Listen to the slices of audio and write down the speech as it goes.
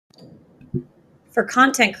For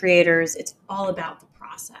content creators, it's all about the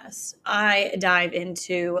process. I dive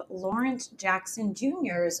into Lawrence Jackson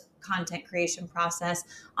Jr.'s content creation process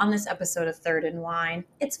on this episode of Third and Wine.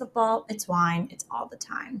 It's football, it's wine, it's all the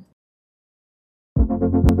time.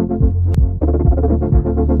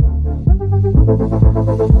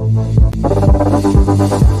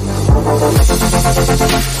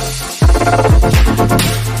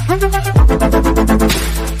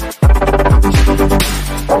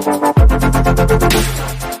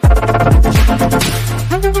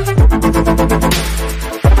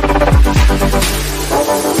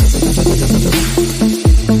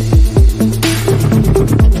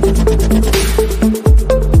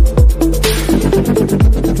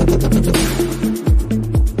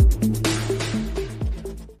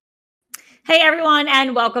 Hey everyone,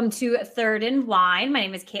 and welcome to Third and Wine. My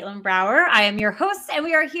name is Caitlin Brower. I am your host, and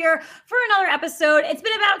we are here for another episode. It's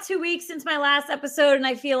been about 2 weeks since my last episode, and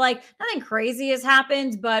I feel like nothing crazy has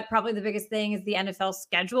happened, but probably the biggest thing is the NFL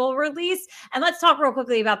schedule release. And let's talk real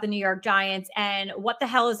quickly about the New York Giants and what the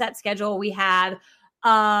hell is that schedule we have.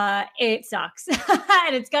 It sucks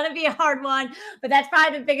and it's going to be a hard one, but that's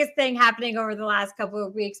probably the biggest thing happening over the last couple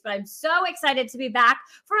of weeks. But I'm so excited to be back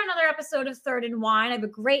for another episode of Third and Wine. I have a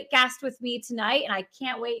great guest with me tonight, and I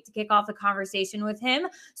can't wait to kick off the conversation with him.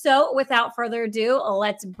 So without further ado,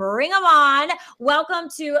 let's bring him on. Welcome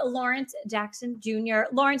to Lawrence Jackson Jr.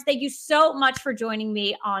 Lawrence, thank you so much for joining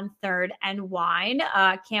me on Third and Wine.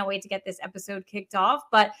 Can't wait to get this episode kicked off.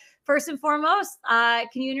 But first and foremost, can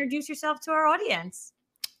you introduce yourself to our audience?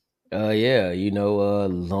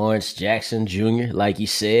 Lawrence Jackson Jr., like you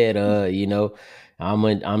said, I'm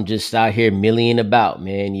just out here milling about,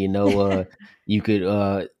 man. You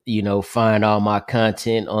could, find all my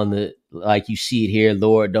content on like you see it here,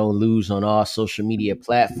 Lord Don't Lose, on all social media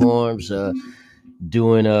platforms,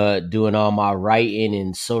 doing all my writing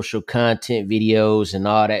and social content videos and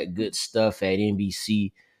all that good stuff at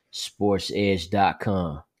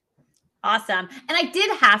NBCSportsEdge.com. Awesome. And I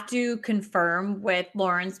did have to confirm with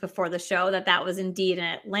Lawrence before the show that was indeed an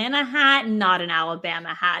Atlanta hat, not an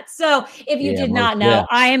Alabama hat. So if you did not know,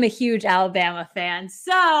 I am a huge Alabama fan.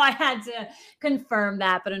 So I had to confirm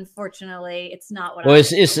that, but unfortunately it's not what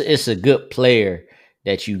it's a good player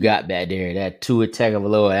that you got back there. That Tua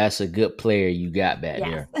Tagovailoa, that's a good player you got back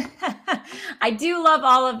there. I do love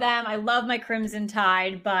all of them. I love my Crimson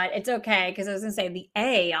Tide, but it's okay because I was going to say the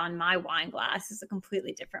A on my wine glass is a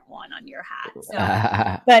completely different one on your hat. So,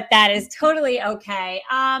 but that is totally okay.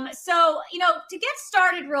 So, to get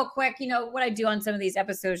started real quick, what I do on some of these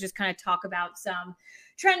episodes, just kind of talk about some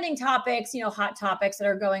trending topics, hot topics that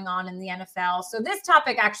are going on in the NFL. So this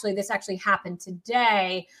actually happened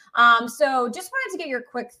today. So just wanted to get your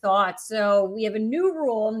quick thoughts. So we have a new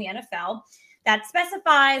rule in the NFL that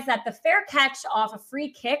specifies that the fair catch off a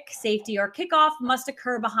free kick, safety, or kickoff must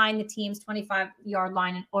occur behind the team's 25-yard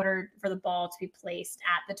line in order for the ball to be placed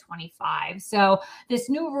at the 25. So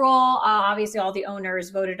this new rule, obviously all the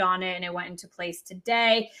owners voted on it, and it went into place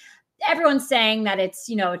today. Everyone's saying that it's,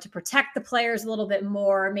 to protect the players a little bit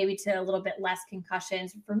more, maybe to a little bit less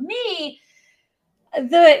concussions. For me,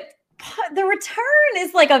 the return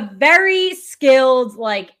is like a very skilled,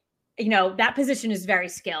 that position is very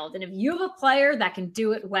skilled. And if you have a player that can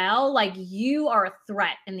do it well, you are a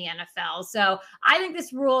threat in the NFL. So I think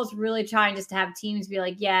this rule is really trying just to have teams be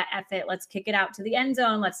like, yeah, F it. Let's kick it out to the end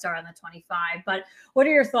zone. Let's start on the 25. But what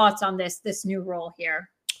are your thoughts on this new rule here?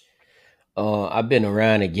 I've been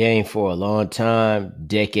around the game for a long time,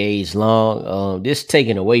 decades long. This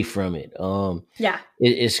taken away from it.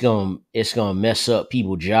 It's gonna mess up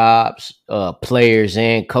people's jobs, players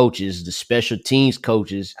and coaches, the special teams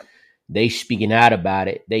coaches. They speaking out about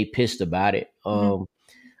it. They pissed about it. I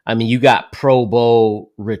mean, you got Pro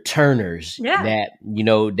Bowl returners that,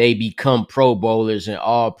 they become Pro Bowlers and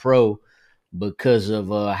all pro because of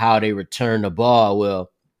how they return the ball.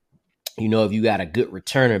 Well, if you got a good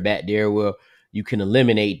returner back there, well, you can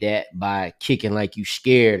eliminate that by kicking like you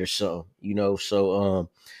scared or something, So,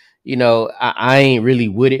 I ain't really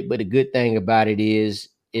with it, but the good thing about it is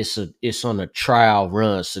it's on a trial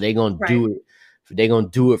run. So they're going to do it. They're going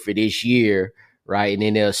to do it for this year. Right. And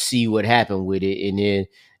then they'll see what happened with it. And then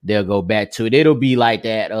they'll go back to it. It'll be like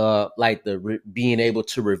that, being able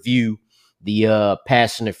to review the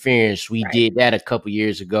pass interference. We did that a couple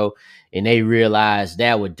years ago, and they realized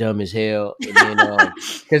that was dumb as hell. And then,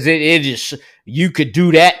 because it just, you could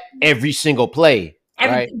do that every single play.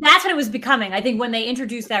 Right? That's what it was becoming. I think when they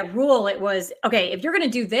introduced that rule, it was, okay, if you're going to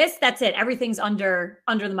do this, that's it. Everything's under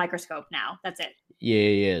the microscope now. That's it.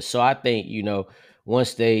 Yeah. So I think,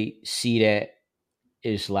 once they see that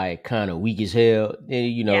is like kind of weak as hell,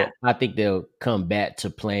 then I think they'll come back to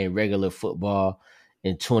playing regular football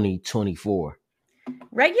in 2024.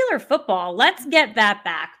 Regular football, let's get that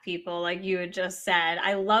back, people, like you had just said.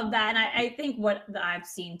 I love that. And I think what I've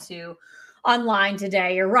seen too online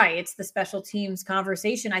today, you're right, it's the special teams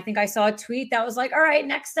conversation. I think I saw a tweet that was like, all right,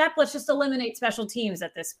 next step, let's just eliminate special teams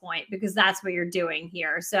at this point, because that's what you're doing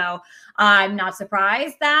here. So I'm not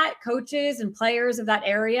surprised that coaches and players of that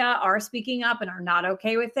area are speaking up and are not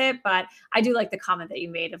okay with it. But I do like the comment that you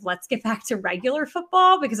made of let's get back to regular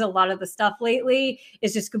football, because a lot of the stuff lately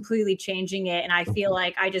is just completely changing it. And I feel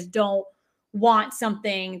like I just don't want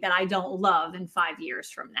something that I don't love in 5 years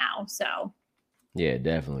from now. So yeah,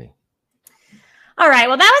 definitely. All right.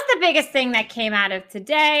 Well, that was the biggest thing that came out of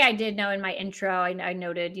today. I did know in my intro, I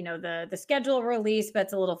noted, the schedule release, but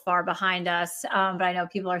it's a little far behind us. But I know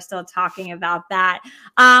people are still talking about that.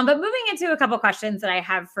 But moving into a couple questions that I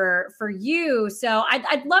have for you. So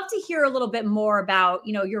I'd love to hear a little bit more about,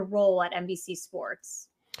 your role at NBC Sports.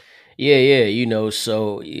 Yeah.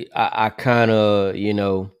 So I kind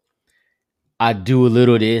of, I do a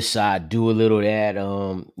little this, I do a little that,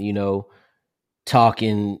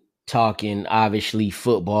 talking obviously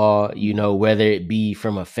football, whether it be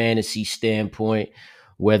from a fantasy standpoint,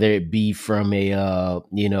 whether it be from a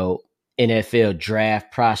NFL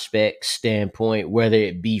draft prospect standpoint, whether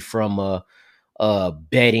it be from a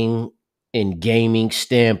betting and gaming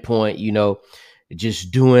standpoint,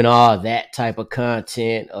 just doing all that type of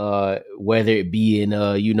content, whether it be in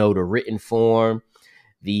the written form,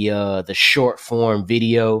 the short form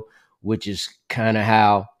video, which is kind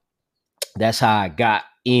of that's how I got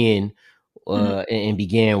in and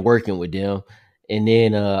began working with them. And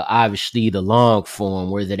then obviously the long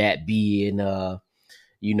form, whether that be in podcasts.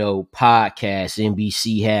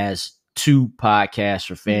 NBC has 2 podcasts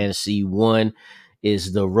for fantasy. One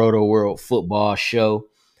is the Roto World Football Show,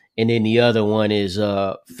 and then the other one is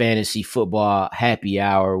Fantasy Football Happy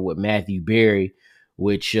Hour with Matthew Berry,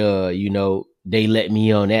 which they let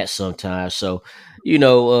me on that sometimes. So we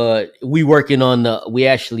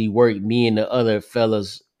actually work, me and the other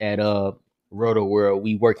fellas at Roto World,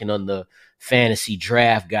 we working on the fantasy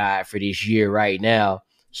draft guide for this year right now.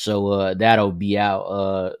 So that'll be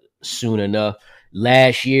out soon enough.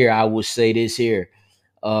 Last year, I would say this here,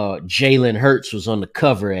 Jalen Hurts was on the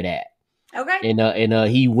cover of that. Okay. And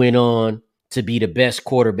he went on to be the best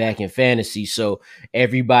quarterback in fantasy. So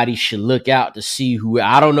everybody should look out to see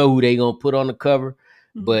I don't know who they going to put on the cover,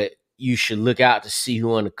 but you should look out to see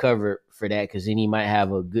who on the cover for that, because then he might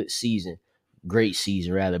have a great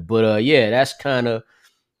season rather. But that's kind of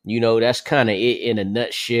it in a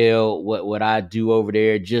nutshell. What I do over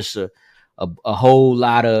there, just a whole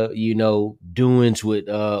lot of doings with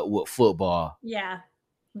football. Yeah,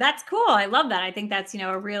 that's cool. I love that. I think that's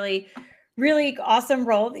a really, really awesome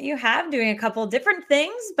role that you have, doing a couple of different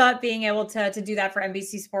things, but being able to do that for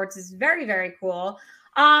NBC Sports is very, very cool.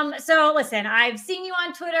 So listen, I've seen you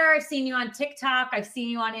on Twitter. I've seen you on TikTok. I've seen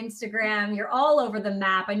you on Instagram. You're all over the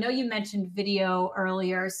map. I know you mentioned video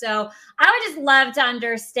earlier. So I would just love to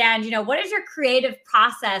understand, what does your creative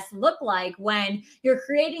process look like when you're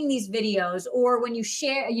creating these videos, or when you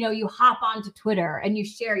share, you hop onto Twitter and you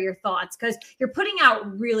share your thoughts, because you're putting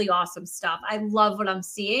out really awesome stuff. I love what I'm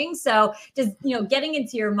seeing. So just, getting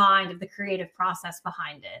into your mind of the creative process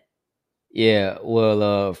behind it. Yeah,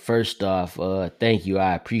 well, first off, thank you.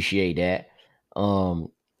 I appreciate that. I'm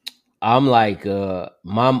like,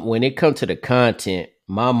 when it comes to the content,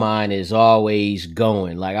 my mind is always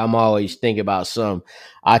going. Like, I'm always thinking about something.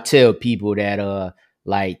 I tell people that,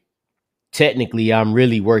 like, technically I'm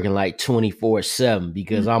really working like 24/7,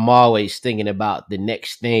 because I'm always thinking about the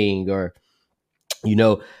next thing, or,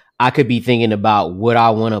 I could be thinking about what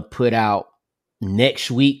I want to put out next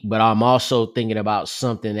week, but I'm also thinking about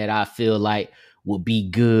something that I feel like will be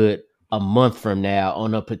good a month from now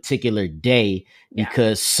on a particular day,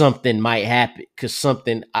 because something might happen, because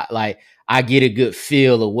I get a good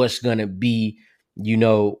feel of what's going to be,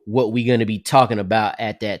 what we're going to be talking about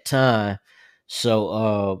at that time.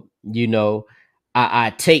 So,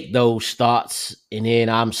 I take those thoughts, and then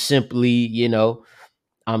I'm simply,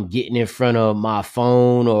 I'm getting in front of my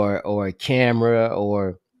phone or a camera,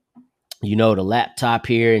 or the laptop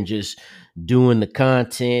here, and just doing the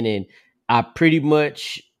content. And I pretty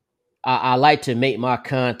much, I like to make my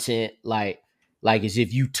content like as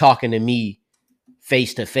if you talking to me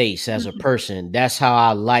face to face as a person. That's how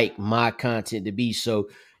I like my content to be. So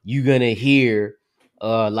you're going to hear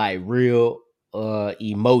like real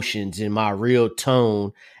emotions in my real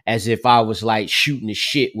tone, as if I was like shooting the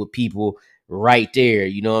shit with people right there.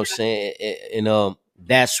 You know what I'm saying? And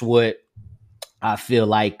that's what I feel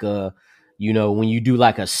like you know, when you do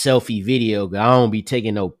like a selfie video, I don't be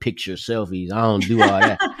taking no picture selfies. I don't do all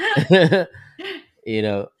that. You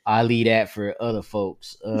know, I leave that for other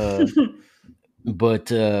folks. But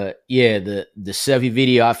yeah, the selfie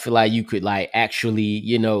video, I feel like you could like actually,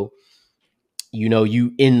 you know,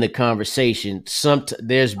 you in the conversation.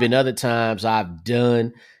 There's been other times I've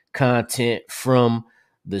done content from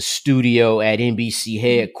the studio at NBC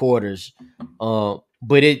headquarters,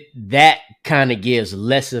 but that kind of gives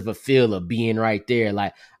less of a feel of being right there.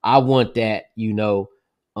 Like I want that, you know,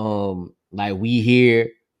 like we here,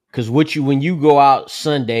 because when you go out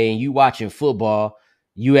Sunday and you watching football,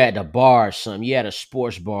 you at the bar or something, you at a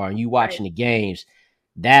sports bar and you watching the games.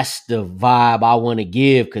 That's the vibe I want to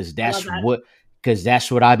give, because that's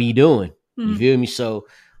what I be doing. You feel me? So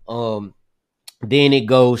then it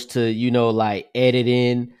goes to, you know, like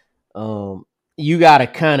editing. You gotta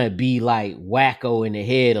kind of be like wacko in the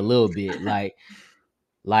head a little bit,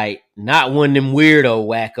 like not one of them weirdo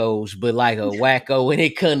wackos, but like a wacko, and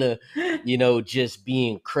it kind of, you know, just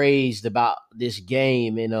being crazed about this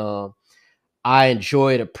game. And I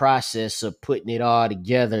enjoy the process of putting it all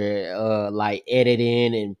together, like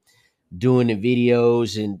editing and doing the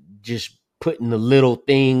videos and just putting the little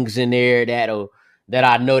things in there that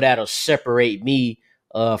I know that'll separate me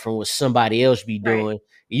from what somebody else be doing. Right.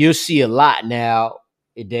 You'll see a lot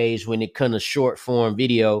nowadays when it comes to short form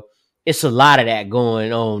video. It's a lot of that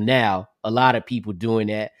going on now. A lot of people doing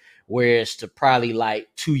that, whereas to probably like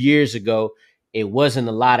 2 years ago, it wasn't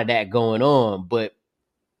a lot of that going on. But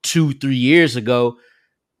 2-3 years ago,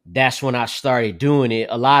 that's when I started doing it.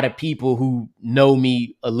 A lot of people who know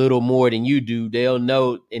me a little more than you do, they'll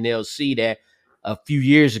know and they'll see that a few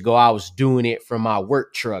years ago, I was doing it from my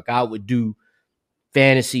work truck. I would do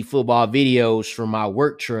fantasy football videos from my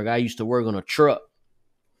work truck. I used to work on a truck,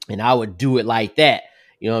 and I would do it like that.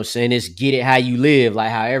 You know what I'm saying? It's get it how you live, like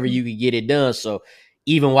however you could get it done. So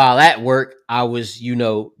even while at work, I was, you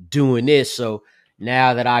know, doing this. So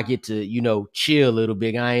now that I get to, you know, chill a little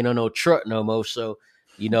bit, I ain't on no truck no more. So,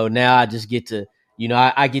 you know, now I just get to, you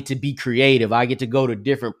know, I get to be creative. I get to go to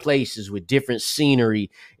different places with different scenery.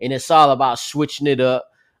 And it's all about switching it up,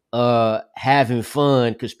 having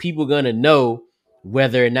fun, because people going to know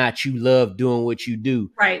whether or not you love doing what you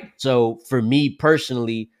do. Right. So for me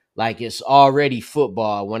personally, like it's already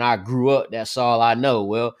football. When I grew up, that's all I know.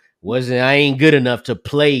 Well, I ain't good enough to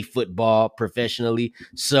play football professionally.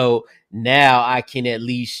 So now I can at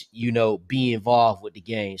least, you know, be involved with the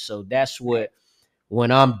game. So that's what,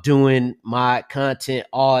 when I'm doing my content,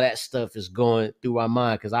 all that stuff is going through my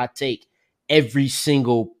mind, because I take every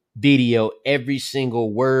single video, every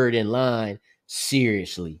single word and line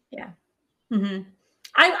seriously. Yeah. Mm-hmm.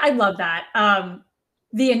 I love that.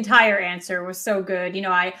 The entire answer was so good. You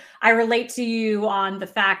know, I relate to you on the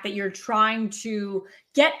fact that you're trying to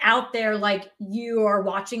get out there like you are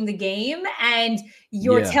watching the game and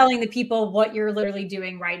you're telling the people what you're literally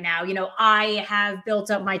doing right now. You know, I have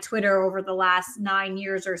built up my Twitter over the last 9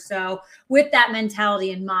 years or so with that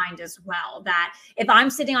mentality in mind as well, that if I'm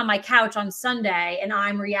sitting on my couch on Sunday and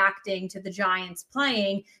I'm reacting to the Giants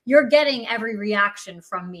playing, you're getting every reaction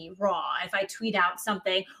from me raw. If I tweet out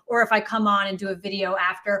something, or if I come on and do a video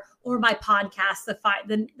after, or my podcast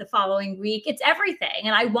the following week, it's everything.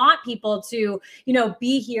 And I want people to, you know,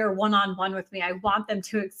 be here one-on-one with me. I want them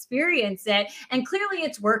to experience it. And clearly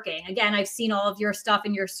it's working. Again, I've seen all of your stuff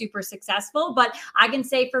and you're super successful, but I can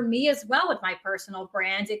say for me as well with my personal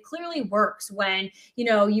brand, it clearly works when, you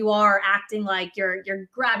know, you are acting like you're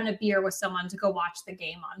grabbing a beer with someone to go watch the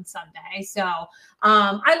game on Sunday. So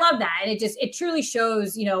I love that. And it truly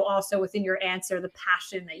shows, you know, also within your answer, the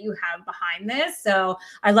passion that you have behind this. So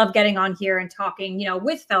I love getting on here and talking, you know,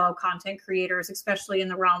 with fellow content creators, especially in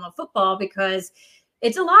the realm of football, because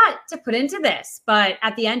it's a lot to put into this, but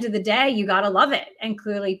at the end of the day, you got to love it. And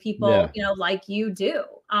clearly people, you know, like you do,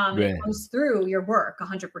 it comes through your work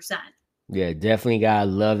 100%. Yeah, definitely got to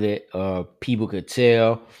love it. People could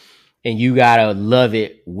tell, and you got to love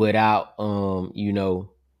it without, you know,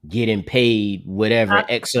 getting paid whatever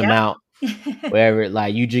X amount, whatever.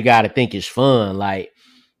 Like you just got to think it's fun. Like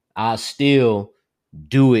I'll still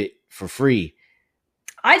do it for free.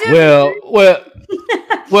 I do.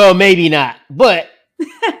 Well, maybe not, but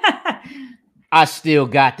I still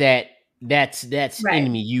got that. That's right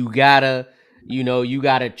in me. You gotta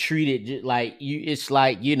treat it just like you. It's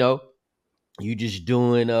like, you know, you just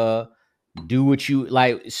doing do what you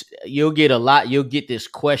like. You'll get this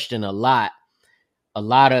question a lot. A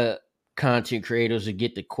lot of content creators will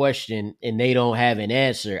get the question and they don't have an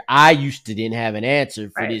answer. I used to didn't have an answer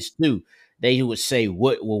for this too. They would say,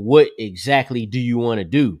 what exactly do you want to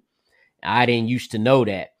do? I didn't used to know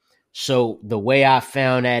that. So the way I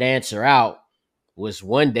found that answer out was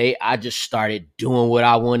one day I just started doing what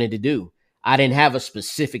I wanted to do. I didn't have a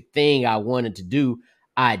specific thing I wanted to do.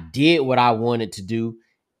 I did what I wanted to do.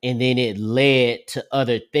 And then it led to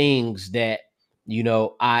other things that,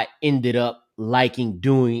 I ended up liking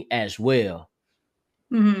doing as well.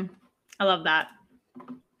 Mm-hmm. I love that.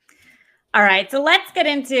 All right, so let's get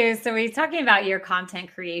into, so we're talking about your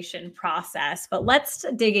content creation process, but let's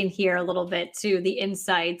dig in here a little bit to the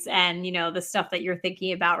insights and, the stuff that you're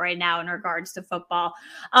thinking about right now in regards to football.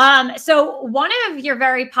 So one of your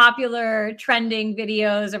very popular trending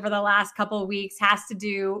videos over the last couple of weeks has to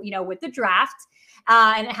do, with the draft.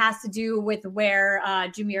 And it has to do with where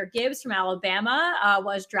Jahmyr Gibbs from Alabama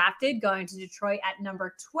was drafted, going to Detroit at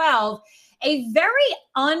number 12. A very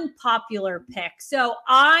unpopular pick. So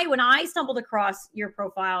when I stumbled across your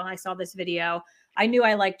profile and I saw this video, I knew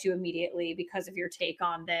I liked you immediately because of your take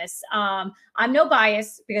on this. I'm no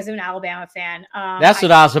bias because I'm an Alabama fan. That's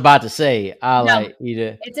what I was about to say.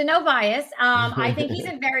 It's a no bias. I think he's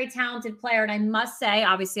a very talented player. And I must say,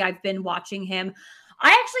 obviously, I've been watching him. I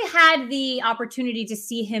actually had the opportunity to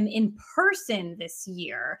see him in person this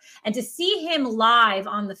year and to see him live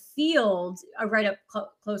on the field, right up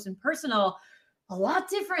close and personal, a lot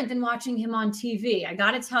different than watching him on TV. I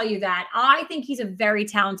got to tell you that. I think he's a very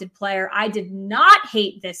talented player. I did not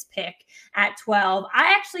hate this pick at 12.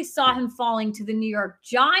 I actually saw him falling to the New York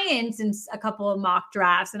Giants in a couple of mock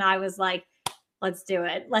drafts, and I was like, let's do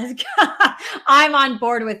it. Let's go. I'm on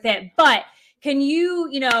board with it. But can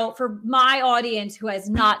you, for my audience who has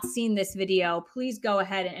not seen this video, please go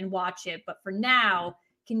ahead and watch it. But for now,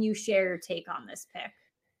 can you share your take on this pick?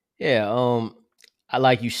 Yeah,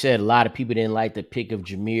 like you said, a lot of people didn't like the pick of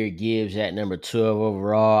Jahmyr Gibbs at number 12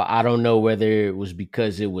 overall. I don't know whether it was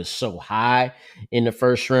because it was so high in the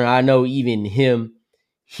first round. I know even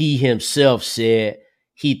he himself said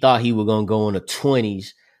he thought he was going to go in the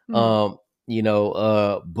 20s.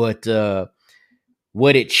 But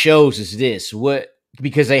what it shows is this,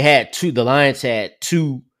 because the Lions had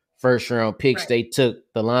 2 first round picks. Right. They took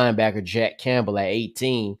the linebacker Jack Campbell at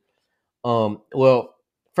 18. Well,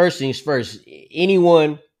 first things first,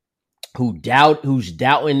 anyone who's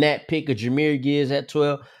doubting that pick of Jahmyr Gibbs at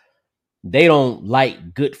 12, they don't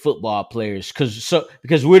like good football players.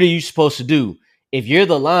 Because what are you supposed to do? If you're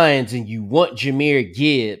the Lions and you want Jahmyr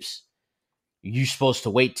Gibbs, you're supposed to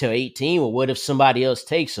wait till 18. Well, what if somebody else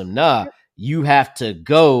takes him? Nah, you have to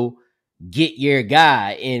go get your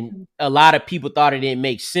guy. And a lot of people thought it didn't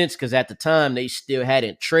make sense because at the time they still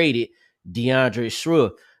hadn't traded DeAndre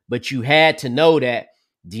Swift. But you had to know that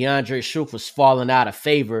DeAndre Swift was falling out of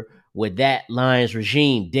favor with that Lions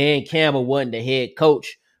regime. Dan Campbell wasn't the head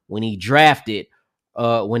coach when they drafted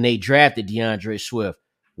DeAndre Swift.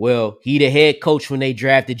 Well, he the head coach when they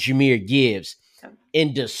drafted Jahmyr Gibbs.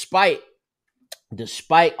 And despite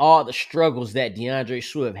all the struggles that DeAndre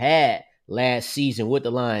Swift had last season with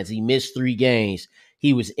the Lions, he missed 3 games.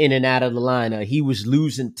 He was in and out of the lineup. He was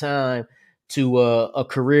losing time to a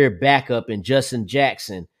career backup in Justin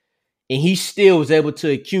Jackson. And he still was able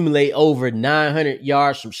to accumulate over 900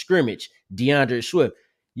 yards from scrimmage, DeAndre Swift.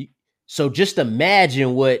 So just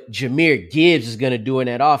imagine what Jahmyr Gibbs is going to do in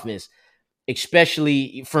that offense,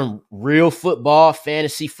 especially from real football,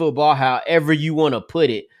 fantasy football, however you want to put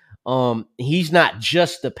it. He's not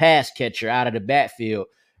just the pass catcher out of the backfield,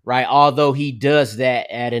 right? Although he does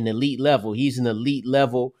that at an elite level. He's an elite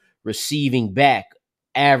level receiving back,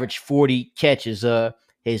 average 40 catches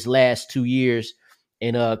his last 2 years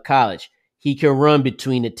in college. He can run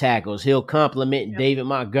between the tackles. He'll complement David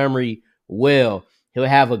Montgomery well. He'll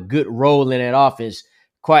have a good role in that offense.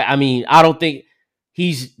 I don't think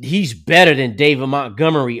he's better than David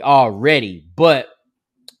Montgomery already, but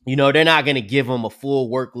they're not going to give him a full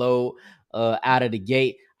workload out of the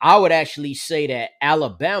gate. I would actually say that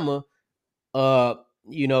Alabama,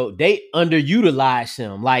 they underutilized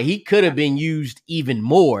him. Like, he could have been used even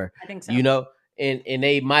more. I think so. And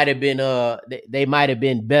they might have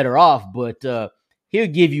been better off, but he'll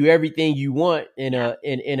give you everything you want in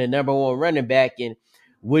a number 1 running back. And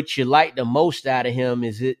what you like the most out of him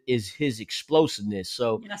is his explosiveness.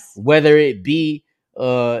 So whether it be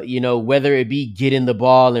getting the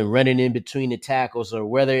ball and running in between the tackles, or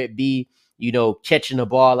whether it be, catching the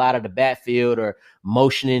ball out of the backfield, or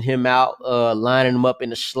motioning him out, lining him up in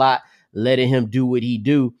the slot, letting him do what he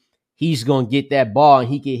do, he's going to get that ball and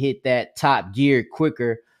he can hit that top gear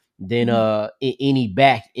quicker than any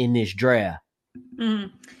back in this draft.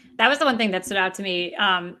 Mm-hmm. That was the one thing that stood out to me,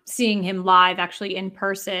 seeing him live, actually in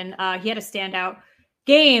person. He had a standout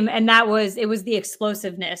game, and it was the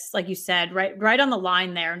explosiveness, like you said, right on the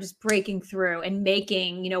line there, and just breaking through and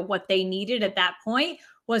making, what they needed at that point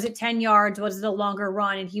Was it 10 yards? Was it a longer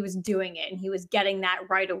run? And he was doing it, and he was getting that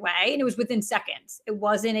right away. And it was within seconds. It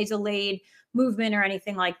wasn't a delayed movement or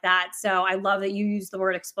anything like that. So I love that you use the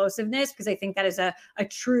word explosiveness, because I think that is a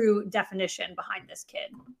true definition behind this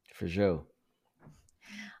kid. For sure.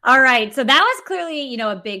 All right. So that was clearly,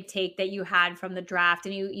 a big take that you had from the draft,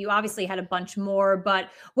 and you obviously had a bunch more, but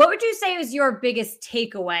what would you say was your biggest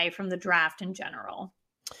takeaway from the draft in general?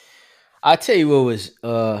 I'll tell you what was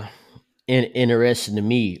interesting to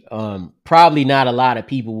me. Probably not a lot of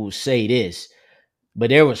people will say this, but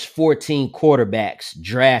there was 14 quarterbacks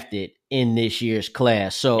drafted in this year's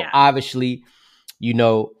class. So obviously,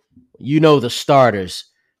 the starters,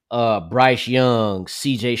 Bryce Young,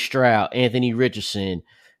 CJ Stroud, Anthony Richardson,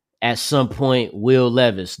 at some point, Will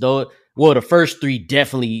Levis. The first three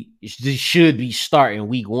definitely should be starting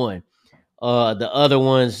week one. The other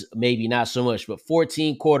ones, maybe not so much, but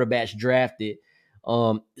 14 quarterbacks drafted.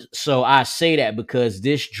 So I say that because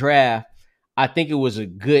this draft, I think it was a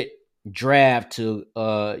good draft to,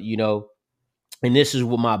 and this is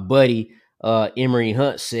what my buddy Emory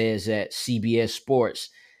Hunt says at CBS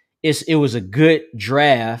Sports. It was a good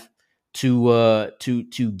draft to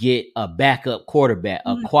get a backup quarterback,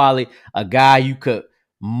 a guy you could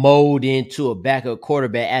mold into a backup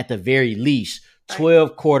quarterback at the very least.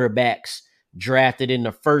 12 quarterbacks drafted in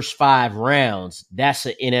the first 5 rounds. That's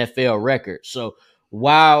an NFL record. So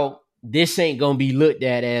while this ain't going to be looked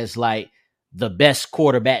at as like the best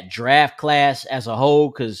quarterback draft class as a whole,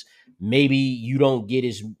 because maybe you don't get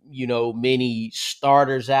as, many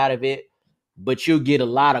starters out of it, but you'll get a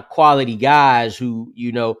lot of quality guys who,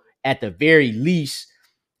 at the very least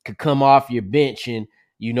could come off your bench and,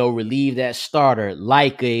 relieve that starter,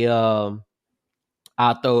 like I'll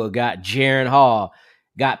throw a guy, Jaren Hall,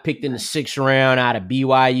 got picked in the 6th round out of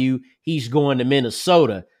BYU. He's going to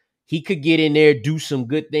Minnesota. He could get in there, do some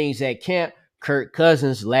good things at camp. Kirk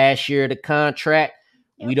Cousins, last year the contract.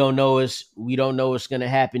 Yep. We don't know what's going to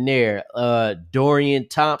happen there. Dorian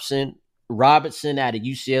Thompson-Robinson out of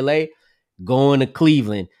UCLA going to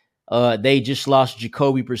Cleveland. They just lost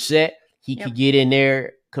Jacoby Brissett. He could get in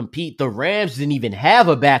there, compete. The Rams didn't even have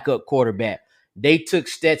a backup quarterback. They took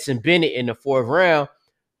Stetson Bennett in the 4th round.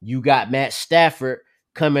 You got Matt Stafford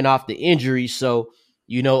coming off the injury. So,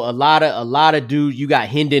 a lot of dudes. You got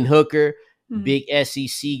Hendon Hooker, big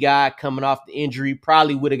SEC guy coming off the injury.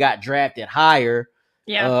 Probably would have got drafted higher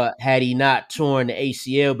had he not torn the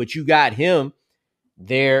ACL. But you got him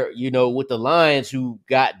there, with the Lions, who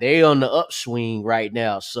they on the upswing right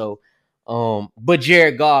now. So, but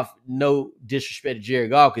Jared Goff, no disrespect to Jared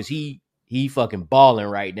Goff, because he fucking balling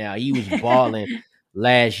right now. He was balling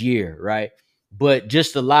last year, right? But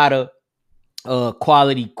just a lot of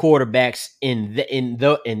quality quarterbacks in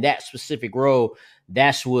that specific role.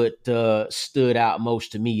 That's what stood out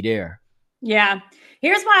most to me there. Yeah.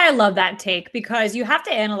 Here's why I love that take, because you have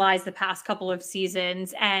to analyze the past couple of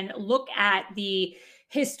seasons and look at the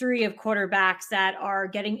history of quarterbacks that are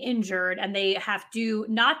getting injured, and they have to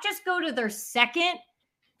not just go to their second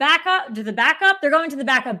backup to the backup, they're going to the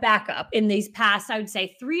backup in these past, I would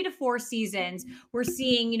say 3 to 4 seasons. We're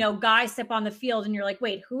seeing, guys step on the field and you're like,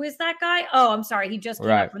 wait, who is that guy? Oh, I'm sorry. He just came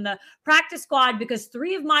up from the practice squad because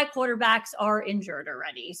 3 of my quarterbacks are injured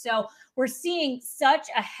already. So we're seeing such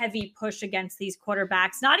a heavy push against these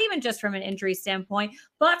quarterbacks, not even just from an injury standpoint,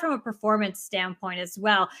 but from a performance standpoint as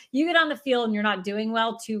well. You get on the field and you're not doing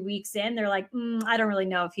well 2 weeks in, they're like, I don't really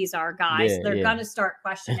know if he's our guy. So they're going to start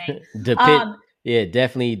questioning. Yeah,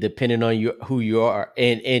 definitely depending on who you are.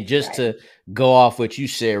 And just to go off what you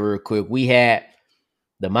said real quick, we had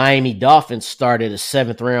the Miami Dolphins started a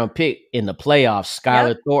 7th round pick in the playoffs,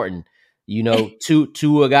 Skylar Thornton.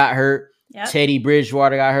 Tua got hurt. Teddy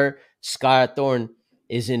Bridgewater got hurt. Skylar Thornton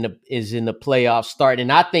is in the playoffs starting.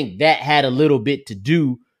 And I think that had a little bit to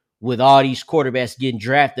do with all these quarterbacks getting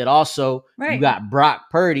drafted. Also, you got Brock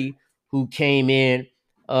Purdy, who came in.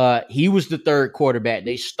 He was the 3rd quarterback.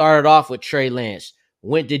 They started off with Trey Lance,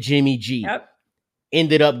 went to Jimmy G,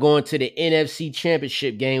 ended up going to the NFC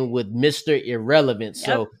Championship game with Mr. Irrelevant.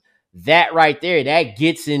 So that right there, that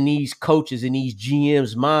gets in these coaches and these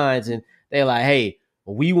GMs' minds, and they're like, hey,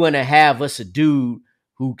 we want to have us a dude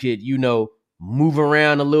who could, move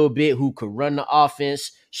around a little bit, who could run the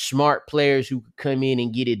offense, smart players who could come in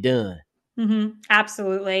and get it done.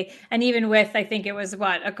 Absolutely. And even with, I think it was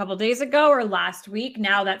a couple days ago or last week,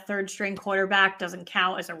 now that 3rd string quarterback doesn't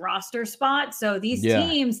count as a roster spot. So these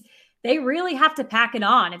teams, they really have to pack it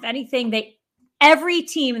on. If anything, every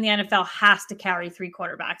team in the NFL has to carry 3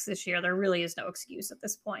 quarterbacks this year. There really is no excuse at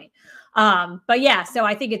this point. But yeah, so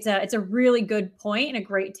I think it's a really good point and a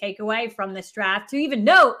great takeaway from this draft to even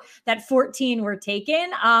note that 14 were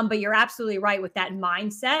taken. But you're absolutely right with that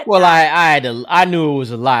mindset. Well, I knew it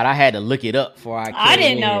was a lot. I had to look it up before I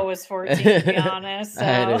didn't know it was 14, to be honest.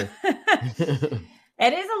 So.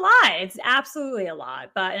 It is a lot. It's absolutely a lot.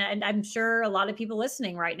 But and I'm sure a lot of people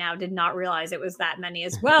listening right now did not realize it was that many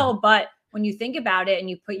as well. But when you think about it and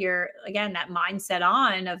you put that mindset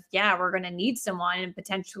on of, yeah, we're going to need someone, and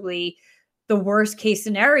potentially the worst case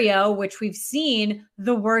scenario, which we've seen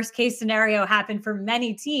the worst case scenario happen for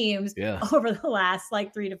many teams over the last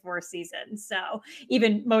 3 to 4 seasons. So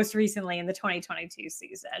even most recently in the 2022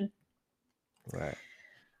 season. Right.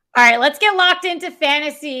 All right, let's get locked into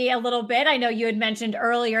fantasy a little bit. I know you had mentioned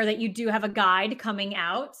earlier that you do have a guide coming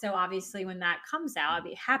out. So obviously when that comes out, I'll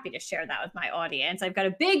be happy to share that with my audience. I've got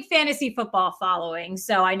a big fantasy football following.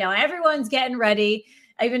 So I know everyone's getting ready.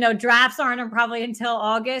 Even though drafts aren't probably until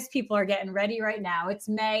August, people are getting ready right now. It's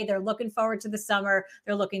May. They're looking forward to the summer.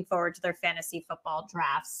 They're looking forward to their fantasy football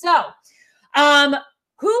drafts. So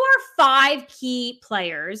who are 5 key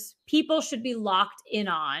players people should be locked in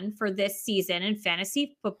on for this season in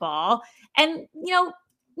fantasy football? And,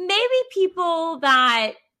 maybe people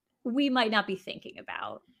that we might not be thinking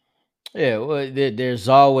about. Yeah, well, there's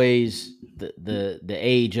always the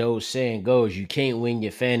age-old saying goes, you can't win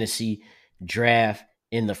your fantasy draft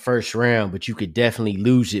in the first round, but you could definitely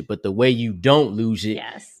lose it. But the way you don't lose it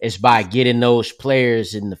is by getting those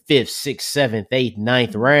players in the 5th, 6th, 7th, 8th,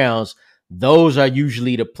 9th rounds. Those are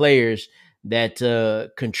usually the players that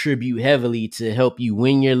contribute heavily to help you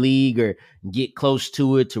win your league or get close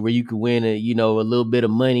to it, to where you can win a little bit of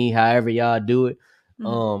money, however y'all do it.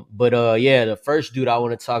 But the first dude I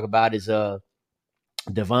want to talk about is Devon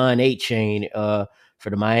Achane for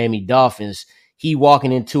the Miami Dolphins. He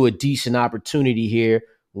walking into a decent opportunity here.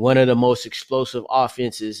 One of the most explosive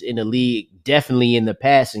offenses in the league, definitely in the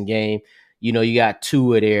passing game. You got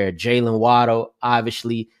Tua there, Jalen Waddle,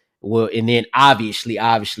 obviously. Well, and then obviously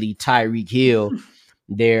Tyreek Hill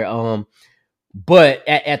there. But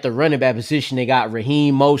at the running back position, they got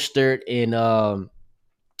Raheem Mostert and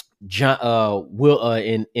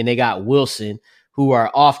and they got Wilson, who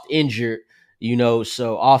are often injured.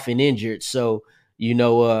 So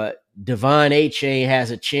Devon Achane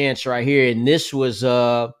has a chance right here, and this was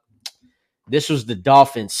the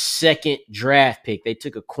Dolphins' 2nd draft pick. They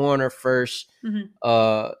took a corner first,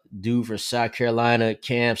 dude for South Carolina,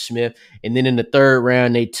 Cam Smith. And then in the 3rd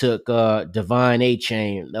round, they took Devon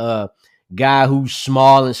Achane, guy who's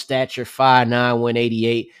small in stature, 5'9",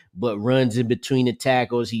 188, but runs in between the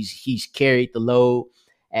tackles. He's carried the load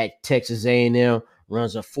at Texas A&M,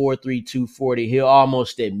 runs a 4.3 240. He'll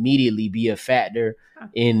almost immediately be a factor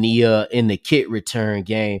in the kick return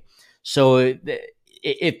game. So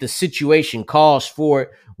if the situation calls for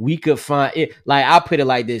it, we could find it. I'll put it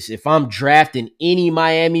like this. If I'm drafting any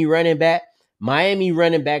Miami running back, Miami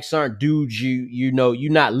running backs aren't dudes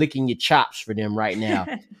you're not licking your chops for them right now.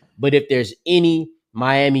 But if there's any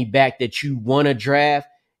Miami back that you want to draft,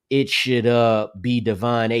 it should be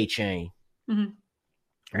Devon Achane.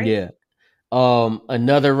 Great. Yeah.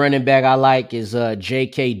 Another running back I like is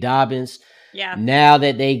J.K. Dobbins. Yeah. Now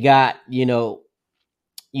that they got,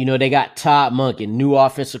 they got Todd Monken, new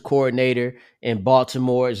offensive coordinator in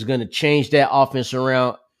Baltimore, is going to change that offense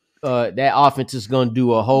around. That offense is going to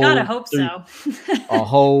do a whole. Gotta hope so. A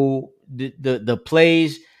whole the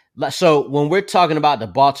plays. So when we're talking about the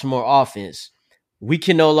Baltimore offense, we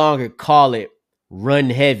can no longer call it run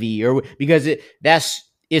heavy because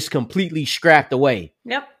it's completely scrapped away.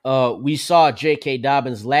 Yep. We saw J.K.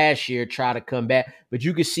 Dobbins last year try to come back, but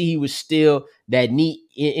you could see he was still, that knee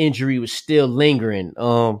injury was still lingering.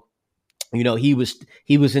 He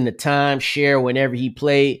was in the timeshare whenever he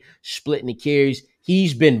played, splitting the carries.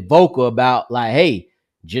 He's been vocal about hey,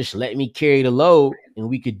 just let me carry the load and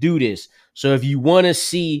we could do this. So if you want to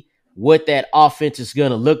see what that offense is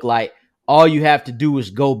going to look like, all you have to do is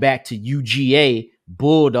go back to UGA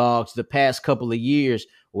Bulldogs the past couple of years,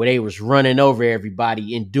 where they was running over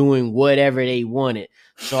everybody and doing whatever they wanted.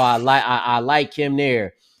 So I like him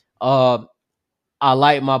there. I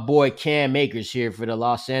like my boy Cam Akers here for the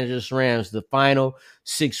Los Angeles Rams. The final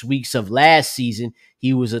 6 weeks of last season,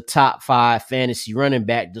 he was a top 5 fantasy running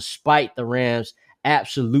back, despite the Rams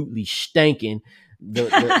absolutely stanking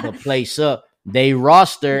the place up. They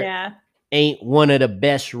roster ain't one of the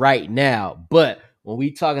best right now. But when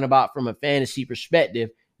we talking about from a fantasy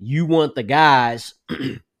perspective, you want the guys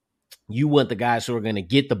who are going to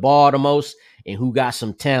get the ball the most and who got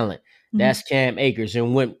some talent. That's Cam Akers.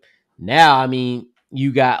 And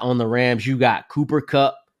you got on the Rams, you got Cooper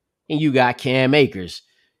Kupp and you got Cam Akers.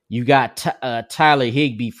 You got Tyler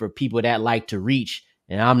Higbee for people that like to reach,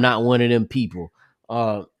 and I'm not one of them people.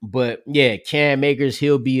 But yeah, Cam Akers,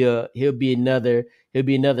 he'll be another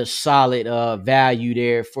solid value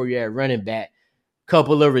there for you at running back.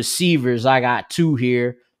 Couple of receivers, I got two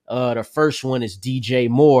here. The first one is DJ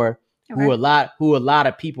Moore, okay, who a lot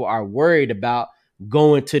of people are worried about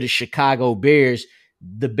going to the Chicago Bears.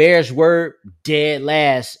 The Bears were dead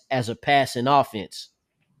last as a passing offense.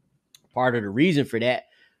 Part of the reason for that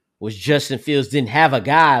was Justin Fields didn't have a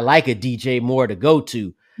guy like a DJ Moore to go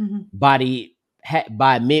to. Mm-hmm.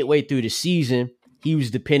 By midway through the season, he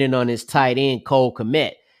was dependent on his tight end, Cole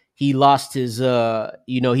Kmet. He lost his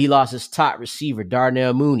top receiver,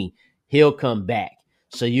 Darnell Mooney. He'll come back.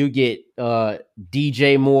 So you get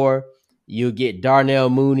DJ Moore, you'll get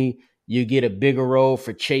Darnell Mooney, you get a bigger role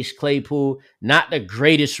for Chase Claypool. Not the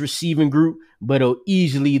greatest receiving group, but it'll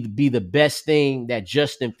easily be the best thing that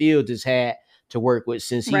Justin Fields has had to work with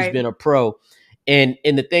since he's been a pro. And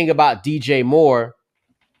the thing about DJ Moore,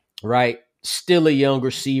 right, still a young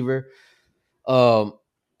receiver.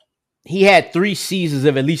 He had 3 seasons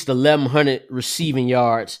of at least 1,100 receiving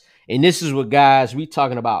yards. And this is what guys, we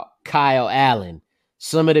talking about Kyle Allen.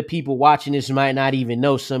 Some of the people watching this might not even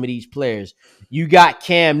know some of these players. You got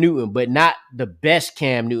Cam Newton, but not the best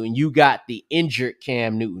Cam Newton. You got the injured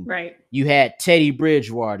Cam Newton. Right. You had Teddy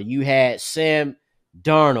Bridgewater. You had Sam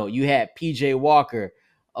Darnold. You had PJ Walker.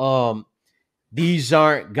 These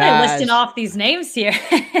aren't guys. I'm listing off these names here.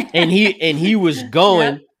 and he was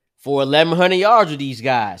going for 1,100 yards with these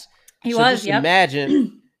guys. Just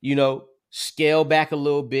imagine, scale back a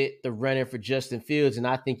little bit the running for Justin Fields, and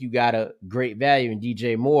I think you got a great value in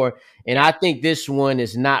DJ Moore. And I think this one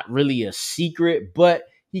is not really a secret, but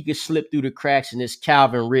he could slip through the cracks in this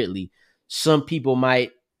Calvin Ridley. Some people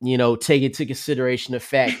might, take into consideration the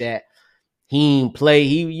fact that he didn't play.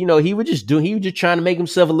 He was just trying to make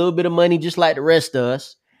himself a little bit of money, just like the rest of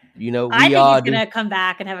us. I think he's going to come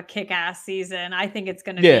back and have a kick-ass season. I think it's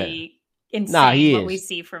going to be insane what we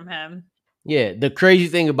see from him. Yeah, the crazy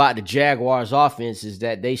thing about the Jaguars offense is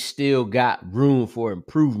that they still got room for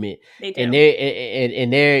improvement. They do.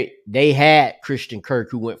 And they had Christian Kirk,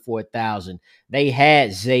 who went for 1,000. They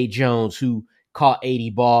had Zay Jones, who caught 80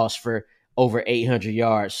 balls for over 800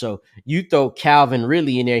 yards. So you throw Calvin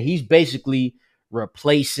Ridley in there, he's basically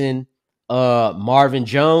replacing Marvin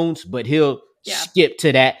Jones, but he'll skip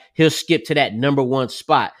to that number one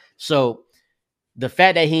spot. So the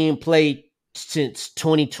fact that he didn't play since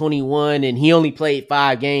 2021 and he only played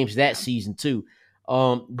 5 games that season too,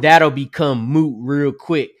 that'll become moot real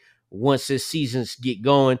quick once his seasons get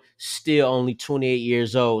going. Still only 28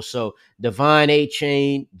 years old. So Devon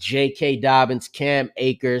Achane, J.K. Dobbins, Cam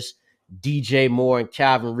Akers, DJ Moore, and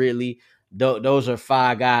Calvin Ridley, those are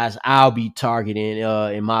 5 guys I'll be targeting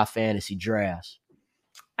in my fantasy drafts.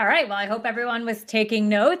 All right. Well, I hope everyone was taking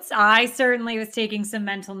notes. I certainly was taking some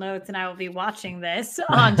mental notes, and I will be watching this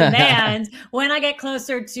on demand when I get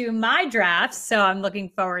closer to my drafts. So I'm looking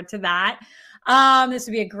forward to that. This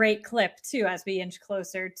would be a great clip too, as we inch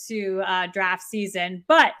closer to draft season.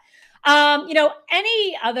 But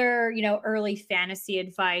any other, early fantasy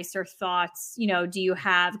advice or thoughts, do you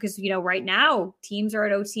have? Because, right now teams are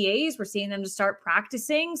at OTAs. We're seeing them to start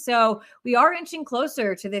practicing. So we are inching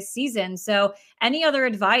closer to this season. So any other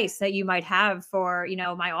advice that you might have for,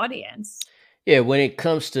 my audience? Yeah, when it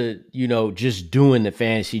comes to, just doing the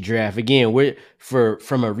fantasy draft, again,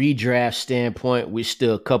 from a redraft standpoint, we're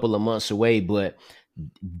still a couple of months away, but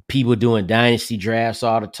people doing dynasty drafts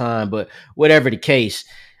all the time. But whatever the case,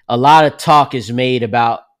 a lot of talk is made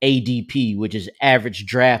about ADP, which is average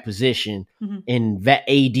draft position, and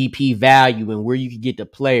ADP value and where you can get the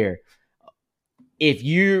player. If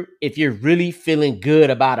you're really feeling good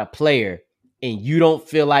about a player and you don't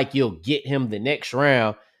feel like you'll get him the next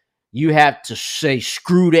round, you have to say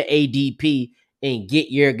screw the ADP and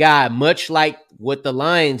get your guy, much like what the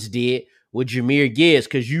Lions did with Jahmyr Gibbs,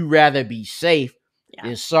 because you rather be safe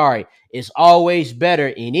than sorry. It's always better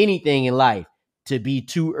in anything in life to be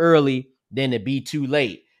too early than to be too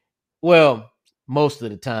late. Well, most of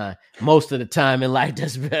the time in life,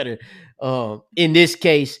 that's better. In this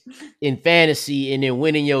case, in fantasy and then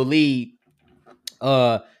winning your league,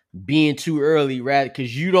 being too early, rather,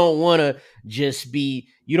 because you don't want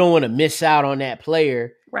to miss out on that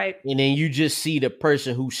player. Right. And then you just see the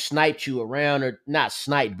person who sniped you around, or not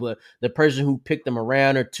sniped, but the person who picked them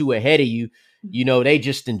around or 2 ahead of you, you know, they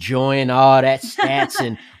just enjoying all that stats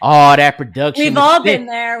and all that production. We've all been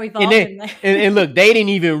there. We've all been there. And look, they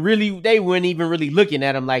weren't even really looking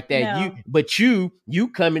at them like that. No. You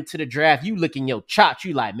come into the draft, you licking your chops.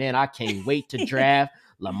 You like, man, I can't wait to draft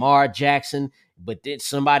Lamar Jackson. But then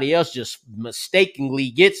somebody else just mistakenly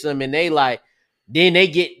gets them, and they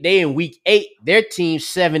in week 8, their team's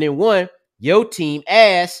 7-1, your team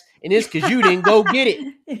ass, and it's because you didn't go get it.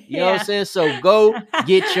 You know what I'm saying? So go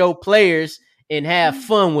get your players and have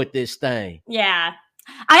fun with this thing. Yeah.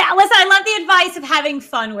 I love the advice of having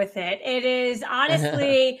fun with it. It is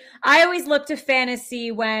honestly, I always look to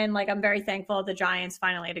fantasy when, like, I'm very thankful the Giants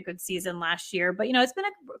finally had a good season last year, but you know, it's been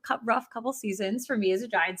a rough couple seasons for me as a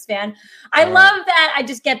Giants fan. I love that I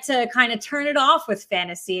just get to kind of turn it off with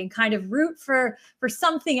fantasy and kind of root for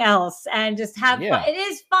something else and just have fun. It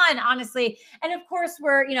is fun, honestly. And of course,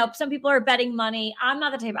 some people are betting money. I'm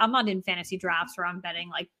not in fantasy drafts where I'm betting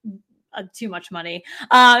like too much money.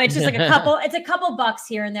 It's just like it's a couple bucks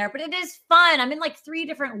here and there, but it is fun. I'm in like 3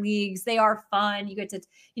 different leagues. They are fun. You get to,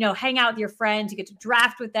 hang out with your friends. You get to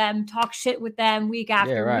draft with them, talk shit with them week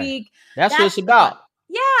after week. That's what it's about. Fun.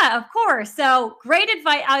 Yeah, of course. So great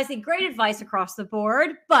advice. Obviously, great advice across the board,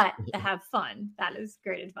 but to have fun. That is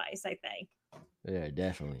great advice, I think. Yeah,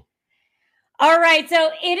 definitely. All right,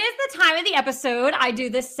 so it is the time of the episode. I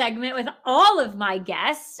do this segment with all of my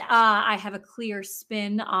guests. I have a clear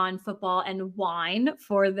spin on football and wine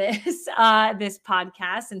for this this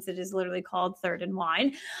podcast, since it is literally called Third and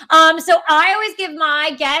Wine. So I always give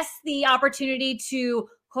my guests the opportunity to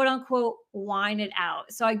quote unquote whine it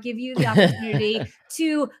out. So I give you the opportunity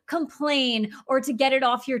to complain or to get it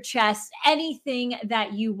off your chest, anything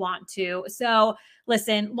that you want to. So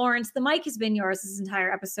listen, Lawrence, the mic has been yours this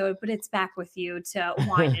entire episode, but it's back with you to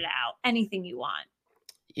whine it out. Anything you want.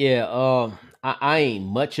 Yeah, I ain't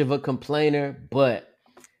much of a complainer, but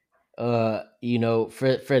for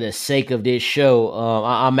the sake of this show,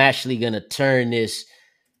 I'm actually gonna turn this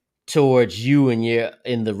towards you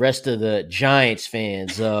and the rest of the Giants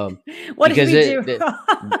fans. What did we do?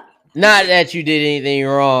 Not that you did anything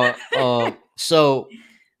wrong. So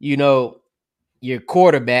your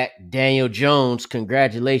quarterback, Daniel Jones,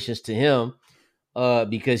 congratulations to him,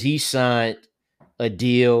 because he signed a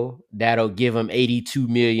deal that'll give him $82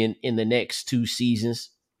 million in the next 2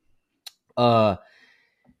 seasons. The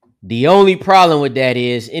only problem with that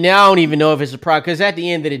is, and I don't even know if it's a problem, because at the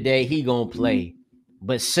end of the day, he gonna play.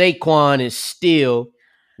 But Saquon is still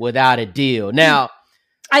without a deal. Now,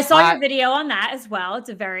 I saw your video on that as well.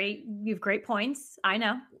 You have great points. I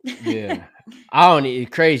know. Yeah. It's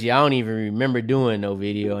crazy. I don't even remember doing no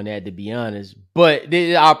video on that, to be honest. But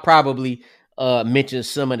I'll probably mention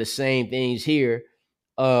some of the same things here.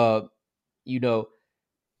 These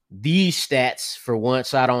stats, for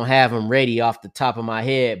once, I don't have them ready off the top of my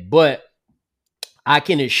head, but I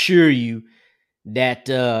can assure you that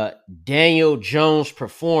Daniel Jones'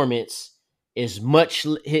 performance is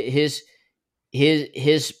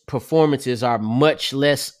his performances are much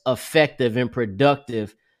less effective and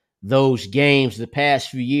productive those games the past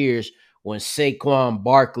few years when Saquon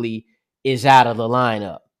Barkley is out of the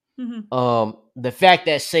lineup. Mm-hmm. The fact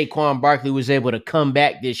that Saquon Barkley was able to come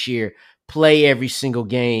back this year, play every single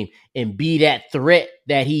game, and be that threat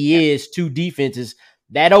that he is to defenses,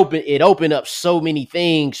 it opened up so many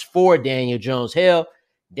things for Daniel Jones. Hell,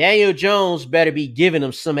 Daniel Jones better be giving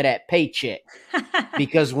him some of that paycheck,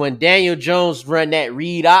 because when Daniel Jones run that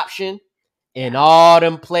read option and all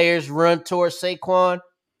them players run towards Saquon,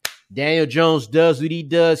 Daniel Jones does what he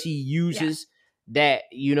does. He uses that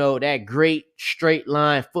great straight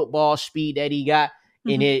line football speed that he got.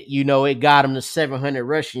 Mm-hmm. And it got him to 700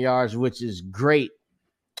 rushing yards, which is great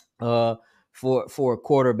for a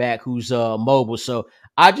quarterback who's mobile. So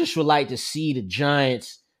I just would like to see the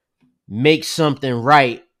Giants make something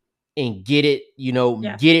right and get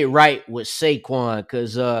it right with Saquon,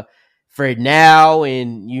 because for now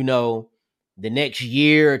and the next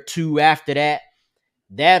year or 2 after that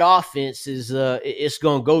offense is it's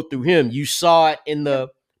gonna go through him. You saw it in the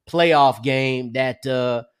playoff game that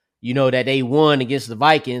that they won against the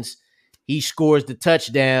Vikings. He scores the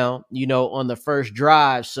touchdown on the first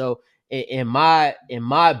drive. So in my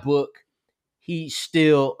book, he's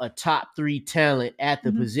still a top 3 talent at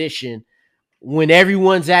the position. When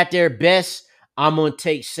everyone's at their best, I'm going to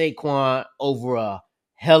take Saquon over a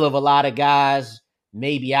hell of a lot of guys,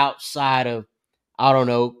 maybe outside of, I don't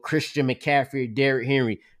know, Christian McCaffrey or Derrick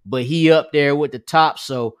Henry. But he up there with the top,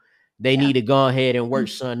 so they need to go ahead and work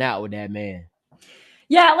something out with that man.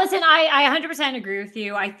 Yeah, listen, I 100% agree with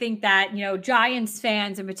you. I think that, Giants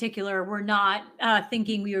fans in particular were not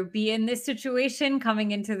thinking we would be in this situation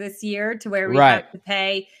coming into this year, to where we have to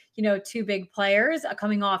pay two big players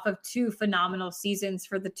coming off of two phenomenal seasons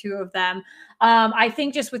for the two of them. I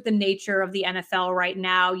think just with the nature of the NFL right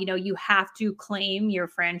now, you have to claim your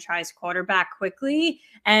franchise quarterback quickly,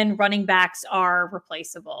 and running backs are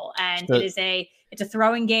replaceable. And it's a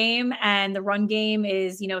throwing game, and the run game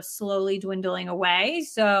is, slowly dwindling away.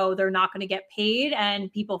 So they're not going to get paid,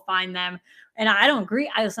 and people find them. And I don't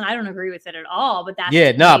agree. I don't agree with it at all. But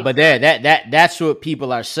that's what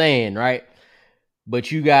people are saying, right?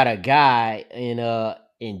 But you got a guy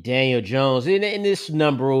in Daniel Jones, and this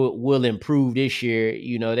number will improve this year.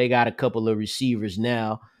 They got a couple of receivers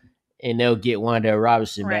now, and they'll get Wan'Dale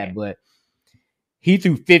Robinson back. But he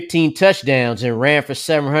threw 15 touchdowns and ran for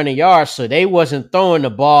 700 yards, so they wasn't throwing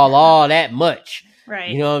the ball all that much.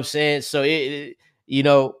 Right. You know what I'm saying? So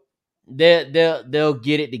they'll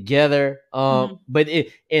get it together. But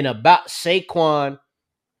about Saquon,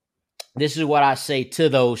 this is what I say to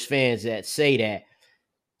those fans that say that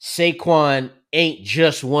Saquon ain't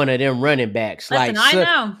just one of them running backs. Listen, I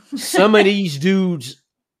know some of these dudes,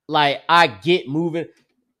 I get moving.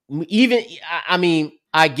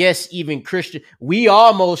 I guess even Christian, we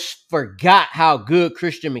almost forgot how good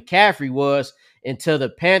Christian McCaffrey was until the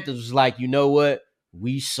Panthers was like, you know what?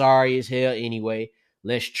 We sorry as hell anyway.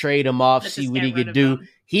 Let's trade him off, see what he could do.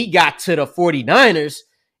 He got to the 49ers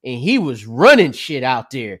and he was running shit out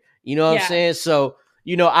there. You know what I'm saying? So,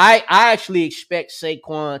 I actually expect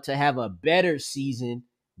Saquon to have a better season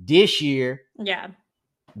this year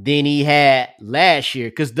than he had last year,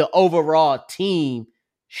 because the overall team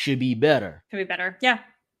should be better. Yeah.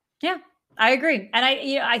 Yeah, I agree. And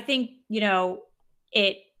I think,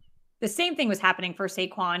 the same thing was happening for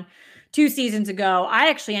Saquon 2 seasons ago. I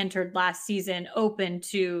actually entered last season open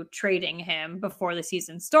to trading him before the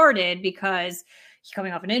season started, because he's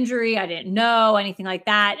coming off an injury. I didn't know anything like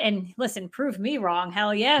that. And listen, prove me wrong.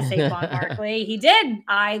 Hell yeah, Saquon Barkley. He did.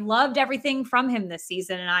 I loved everything from him this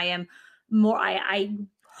season. And I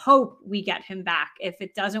hope we get him back. If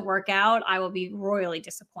it doesn't work out, I will be royally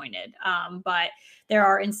disappointed. But there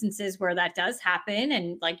are instances where that does happen.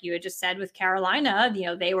 And like you had just said with Carolina,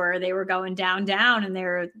 they were going down, and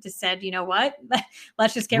they just said, you know what,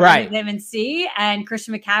 let's just get rid of him and see. And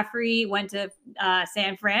Christian McCaffrey went to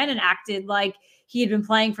San Fran and acted like he had been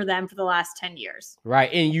playing for them for the last 10 years.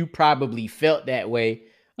 Right. And you probably felt that way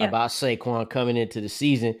about Saquon coming into the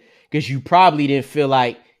season, because you probably didn't feel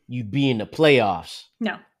like you'd be in the playoffs.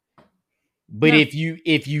 No. But if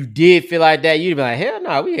you did feel like that, you'd be like, hell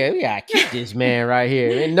no, we gotta keep this man right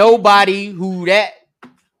here. And nobody who that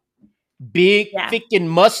big, thick,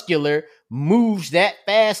 and muscular moves that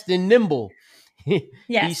fast and nimble.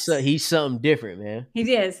 Yes. He's something different, man. He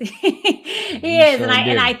is. He is. And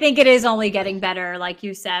I think it is only getting better. Like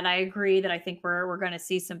you said, I agree that I think we're going to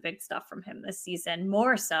see some big stuff from him this season,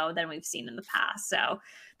 more so than we've seen in the past. So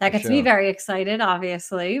that gets me very excited,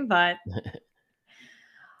 obviously, but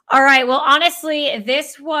all right. Well, honestly,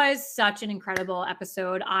 this was such an incredible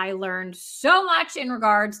episode. I learned so much in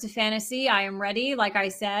regards to fantasy. I am ready. Like I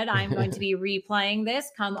said, I'm going to be replaying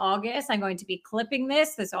this come August. I'm going to be clipping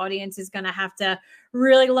this. This audience is going to have to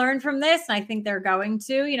really learn from this. And I think they're going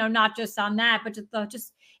to, not just on that, but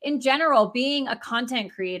just in general, being a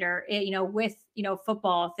content creator, with,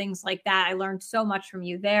 football, things like that. I learned so much from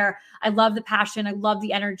you there. I love the passion. I love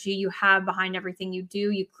the energy you have behind everything you do.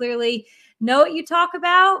 You clearly know what you talk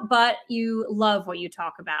about, but you love what you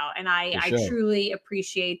talk about. And I truly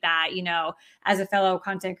appreciate that, as a fellow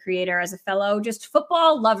content creator, as a fellow just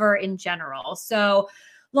football lover in general. So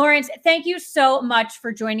Lawrence, thank you so much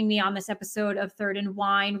for joining me on this episode of Third and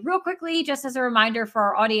Wine. Real quickly, just as a reminder for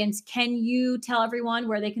our audience, can you tell everyone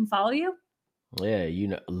where they can follow you? Yeah,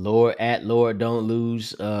 Lord Don't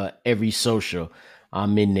Lose, every social.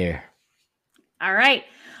 I'm in there. All right.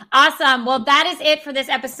 Awesome. Well, that is it for this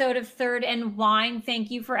episode of Third and Wine. Thank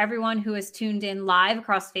you for everyone who has tuned in live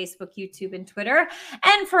across Facebook, YouTube, and Twitter.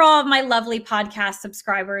 And for all of my lovely podcast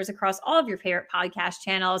subscribers across all of your favorite podcast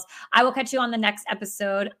channels, I will catch you on the next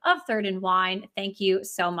episode of Third and Wine. Thank you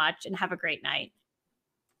so much and have a great night.